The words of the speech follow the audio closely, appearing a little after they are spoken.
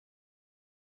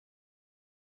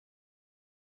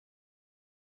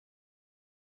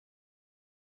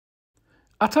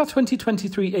At our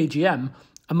 2023 AGM,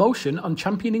 a motion on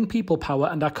championing people power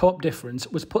and our co-op difference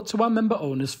was put to our member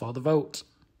owners for the vote.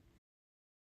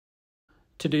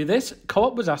 To do this,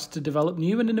 Co-op was asked to develop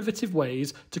new and innovative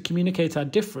ways to communicate our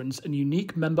difference and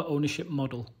unique member ownership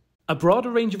model. A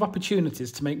broader range of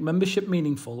opportunities to make membership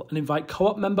meaningful and invite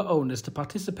Co-op member owners to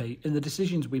participate in the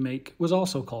decisions we make was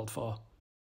also called for.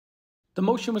 The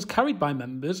motion was carried by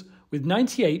members with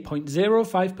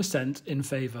 98.05% in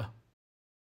favour.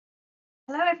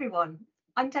 Hello everyone,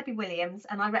 I'm Debbie Williams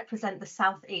and I represent the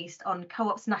South East on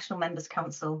Co-op's National Members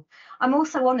Council. I'm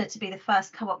also honoured to be the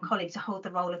first Co-op colleague to hold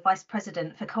the role of Vice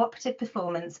President for Cooperative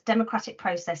Performance, Democratic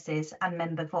Processes and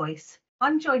Member Voice.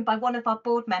 I'm joined by one of our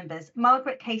board members,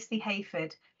 Margaret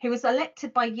Casely-Hayford, who was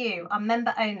elected by you, our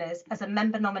member owners, as a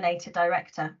member nominated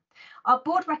director. Our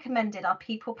board recommended our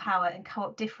People Power and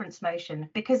Co-op Difference motion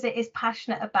because it is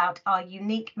passionate about our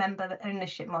unique member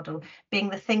ownership model being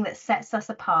the thing that sets us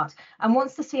apart and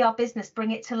wants to see our business bring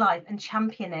it to life and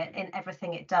champion it in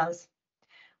everything it does.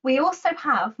 We also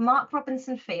have Mark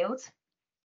Robinson-Field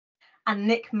and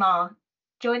Nick Marr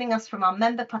joining us from our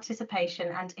member participation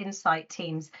and insight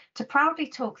teams to proudly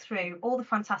talk through all the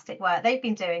fantastic work they've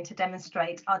been doing to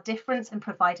demonstrate our difference and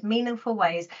provide meaningful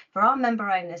ways for our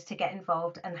member owners to get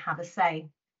involved and have a say.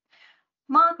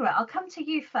 Margaret, I'll come to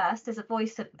you first as a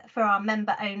voice for our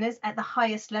member owners at the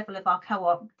highest level of our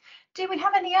co-op. Do we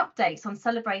have any updates on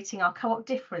celebrating our co-op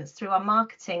difference through our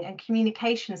marketing and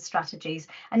communication strategies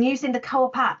and using the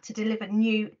co-op app to deliver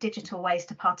new digital ways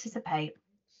to participate?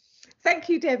 Thank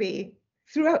you, Debbie.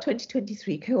 Throughout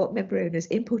 2023, Co-op member owners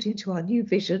input into our new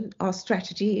vision, our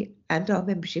strategy and our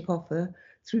membership offer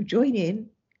through join-in,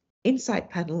 insight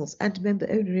panels and member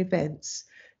owner events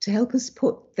to help us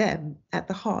put them at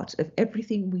the heart of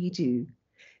everything we do.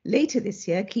 Later this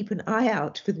year, keep an eye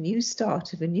out for the new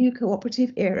start of a new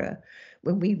cooperative era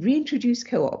when we reintroduce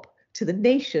Co-op to the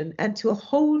nation and to a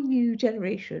whole new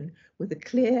generation with a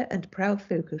clear and proud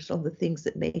focus on the things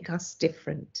that make us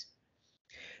different.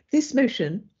 This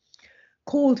motion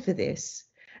called for this,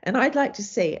 and I'd like to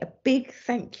say a big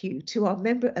thank you to our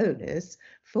member owners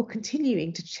for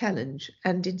continuing to challenge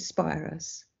and inspire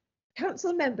us.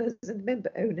 Council members and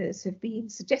member owners have been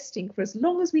suggesting for as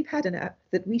long as we've had an app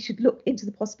that we should look into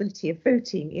the possibility of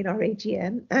voting in our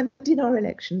AGM and in our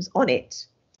elections on it.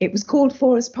 It was called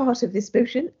for as part of this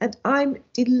motion, and I'm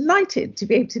delighted to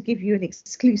be able to give you an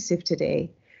exclusive today.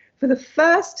 For the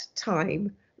first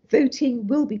time, voting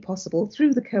will be possible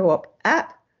through the Co-op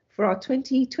app for our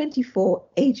 2024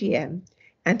 AGM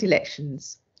and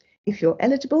elections. If you're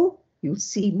eligible, you'll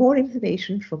see more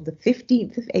information from the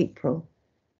 15th of April.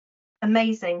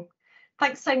 Amazing.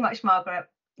 Thanks so much, Margaret.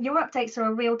 Your updates are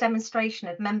a real demonstration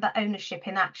of member ownership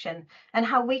in action and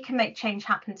how we can make change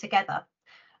happen together.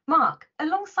 Mark,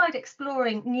 alongside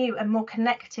exploring new and more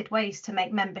connected ways to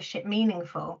make membership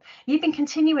meaningful, you've been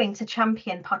continuing to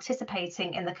champion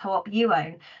participating in the co-op you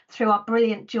own through our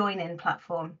brilliant join-in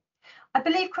platform. I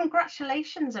believe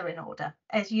congratulations are in order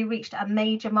as you reached a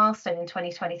major milestone in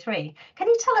 2023. Can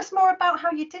you tell us more about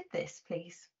how you did this,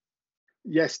 please?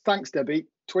 Yes, thanks, Debbie.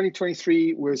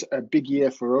 2023 was a big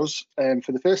year for us.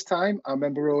 For the first time, our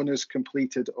member owners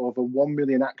completed over 1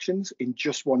 million actions in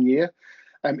just 1 year.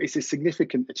 It's a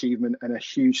significant achievement and a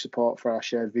huge support for our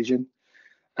shared vision.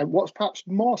 And what's perhaps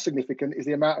more significant is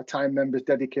the amount of time members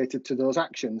dedicated to those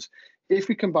actions. If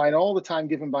we combine all the time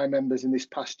given by members in this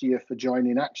past year for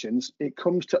joining actions, it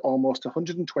comes to almost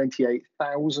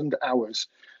 128,000 hours,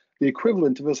 the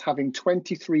equivalent of us having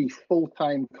 23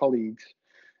 full-time colleagues.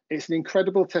 It's an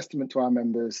incredible testament to our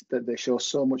members that they show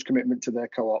so much commitment to their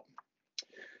co-op.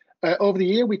 Over the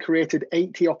year, we created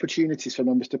 80 opportunities for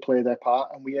members to play their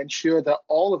part, and we ensure that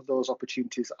all of those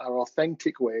opportunities are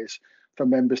authentic ways for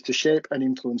members to shape and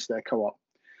influence their co-op.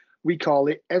 We call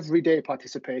it everyday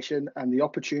participation, and the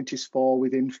opportunities fall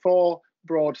within 4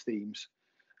 broad themes.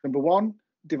 Number 1,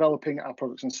 developing our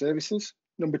products and services.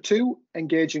 Number 2,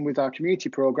 engaging with our community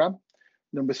programme.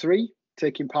 Number 3,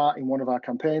 taking part in one of our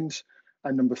campaigns.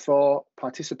 And number 4,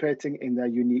 participating in their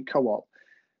unique co-op.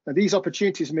 Now, these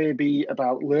opportunities may be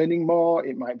about learning more,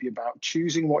 it might be about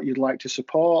choosing what you'd like to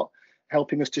support,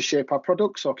 helping us to shape our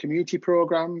products or community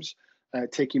programmes,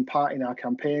 taking part in our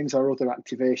campaigns or other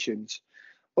activations.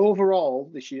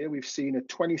 Overall, this year, we've seen a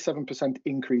 27%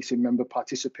 increase in member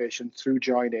participation through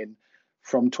join-in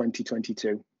from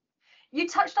 2022. You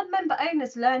touched on member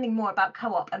owners learning more about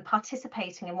co-op and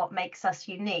participating in what makes us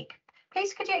unique.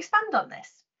 Please, could you expand on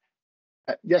this?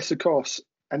 Yes, of course.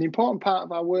 An important part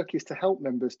of our work is to help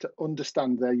members to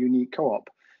understand their unique co-op,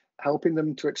 helping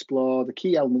them to explore the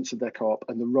key elements of their co-op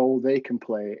and the role they can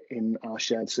play in our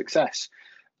shared success.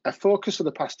 A focus for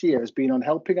the past year has been on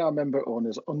helping our member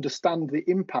owners understand the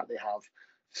impact they have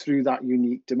through that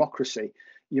unique democracy.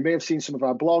 You may have seen some of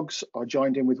our blogs or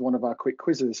joined in with one of our quick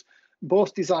quizzes,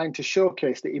 both designed to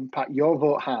showcase the impact your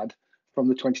vote had from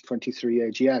the 2023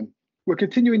 AGM. We're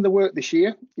continuing the work this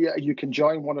year. You can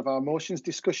join one of our motions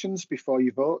discussions before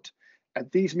you vote.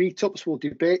 At these meetups, we'll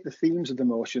debate the themes of the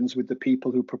motions with the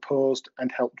people who proposed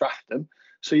and helped draft them,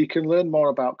 so you can learn more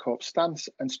about Co-op's stance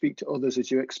and speak to others as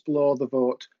you explore the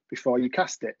vote before you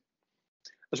cast it.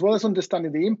 As well as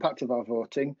understanding the impact of our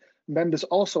voting, members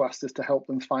also asked us to help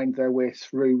them find their way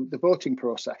through the voting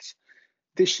process.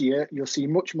 This year, you'll see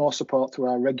much more support through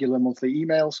our regular monthly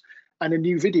emails and a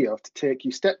new video to take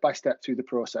you step by step through the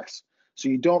process, so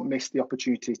you don't miss the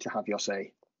opportunity to have your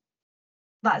say.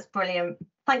 That's brilliant.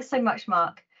 Thanks so much,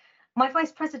 Mark. My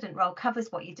Vice President role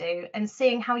covers what you do, and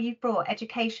seeing how you've brought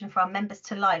education for our members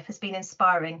to life has been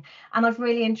inspiring, and I've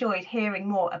really enjoyed hearing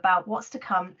more about what's to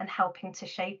come and helping to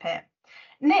shape it.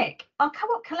 Nick, our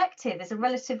Co-op Collective is a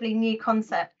relatively new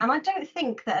concept, and I don't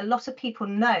think that a lot of people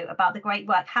know about the great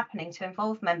work happening to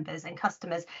involve members and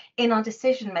customers in our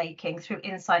decision making through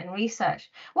insight and research.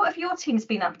 What have your teams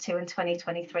been up to in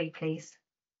 2023, please?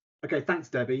 Okay, thanks,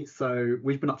 Debbie. So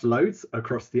we've been up to loads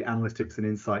across the analytics and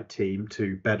insight team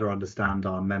to better understand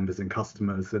our members and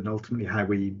customers and ultimately how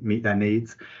we meet their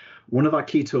needs. One of our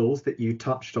key tools that you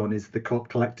touched on is the Co-op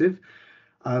Collective.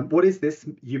 What is this,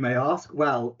 you may ask?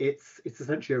 Well, it's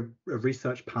essentially a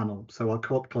research panel. So our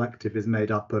Co-op Collective is made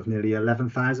up of nearly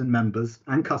 11,000 members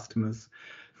and customers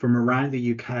from around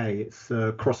the UK. It's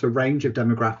across a range of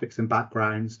demographics and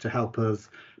backgrounds to help us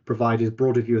provide as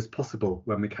broad a view as possible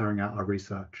when we're carrying out our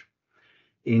research.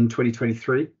 In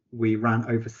 2023, we ran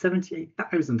over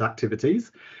 78,000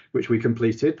 activities, which we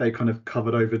completed. They kind of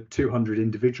covered over 200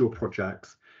 individual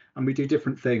projects. And we do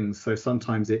different things. So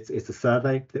sometimes it's a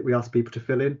survey that we ask people to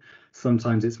fill in.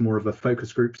 Sometimes it's more of a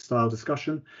focus group style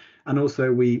discussion. And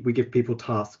also we give people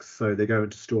tasks. So they go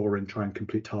into store and try and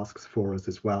complete tasks for us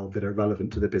as well that are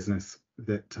relevant to the business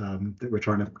that we're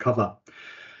trying to cover.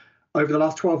 Over the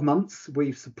last 12 months,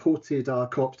 we've supported our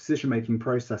Co-op decision-making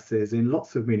processes in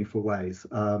lots of meaningful ways,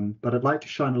 but I'd like to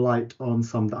shine a light on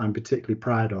some that I'm particularly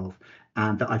proud of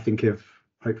and that I think have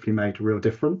hopefully made a real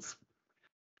difference.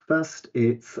 First,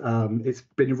 it's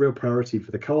been a real priority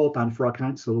for the Co-op and for our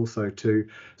council also to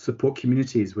support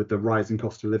communities with the rising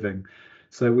cost of living.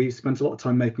 So we've spent a lot of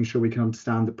time making sure we can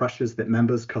understand the pressures that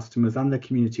members, customers and their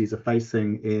communities are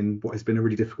facing in what has been a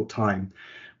really difficult time.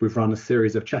 We've run a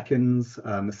series of check-ins,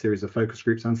 a series of focus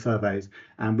groups and surveys,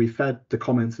 and we fed the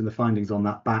comments and the findings on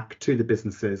that back to the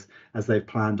businesses as they've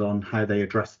planned on how they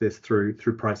address this through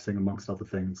pricing, amongst other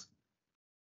things.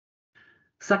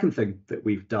 Second thing that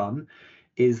we've done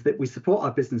is that we support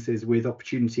our businesses with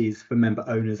opportunities for member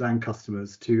owners and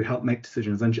customers to help make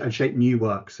decisions and shape new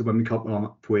work. So when we come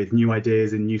up with new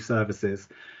ideas and new services,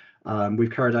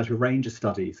 we've carried out a range of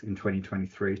studies in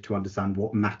 2023 to understand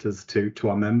what matters to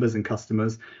our members and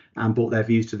customers and brought their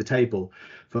views to the table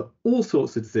for all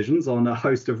sorts of decisions on a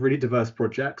host of really diverse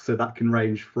projects. So that can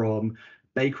range from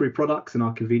bakery products in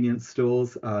our convenience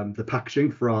stores, the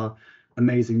packaging for our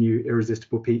amazing new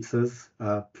irresistible pizzas,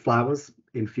 flowers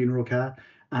in funeral care,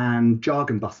 and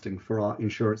jargon busting for our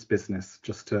insurance business,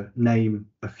 just to name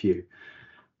a few.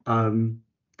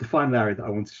 The final area that I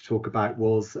wanted to talk about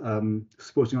was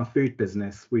supporting our food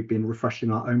business. We've been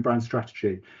refreshing our own brand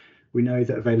strategy. We know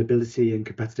that availability and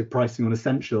competitive pricing on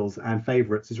essentials and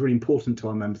favourites is really important to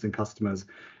our members and customers.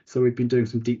 So we've been doing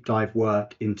some deep dive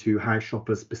work into how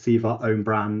shoppers perceive our own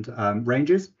brand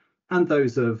ranges and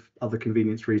those of other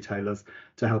convenience retailers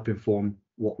to help inform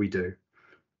what we do.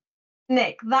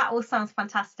 Nick, that all sounds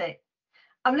fantastic.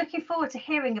 I'm looking forward to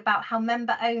hearing about how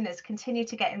member owners continue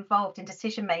to get involved in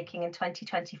decision making in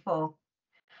 2024.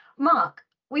 Mark,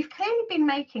 we've clearly been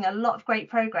making a lot of great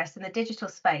progress in the digital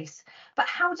space, but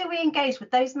how do we engage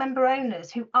with those member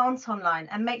owners who aren't online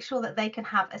and make sure that they can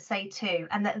have a say too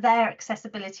and that their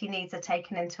accessibility needs are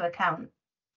taken into account?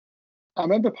 Our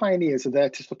member pioneers are there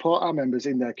to support our members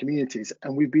in their communities,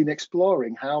 and we've been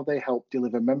exploring how they help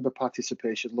deliver member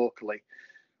participation locally.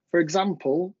 For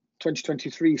example,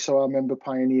 2023 saw our member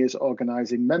pioneers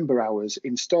organising member hours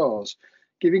in stores,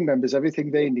 giving members everything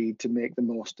they need to make the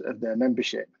most of their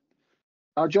membership.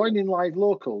 Our Join in Live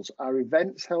Locals are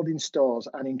events held in stores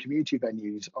and in community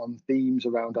venues on themes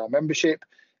around our membership,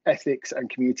 ethics and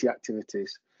community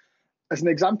activities. As an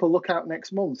example, look out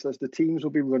next month as the teams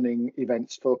will be running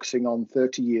events focusing on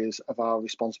 30 years of our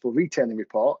Responsible Retailing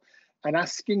report and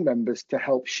asking members to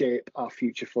help shape our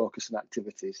future focus and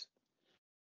activities.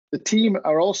 The team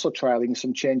are also trialling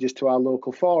some changes to our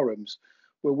local forums.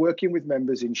 we're working with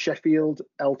members in Sheffield,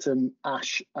 Eltham,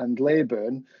 Ash and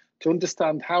Leyburn to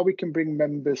understand how we can bring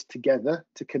members together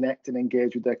to connect and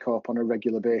engage with their co-op on a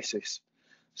regular basis.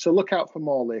 So look out for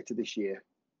more later this year.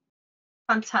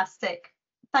 Fantastic.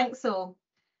 Thanks all.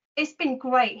 It's been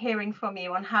great hearing from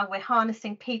you on how we're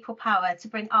harnessing people power to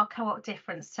bring our co-op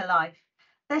difference to life.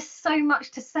 There's so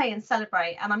much to say and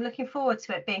celebrate, and I'm looking forward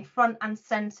to it being front and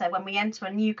centre when we enter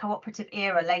a new cooperative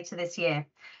era later this year.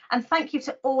 And thank you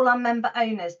to all our member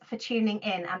owners for tuning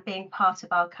in and being part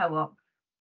of our co-op.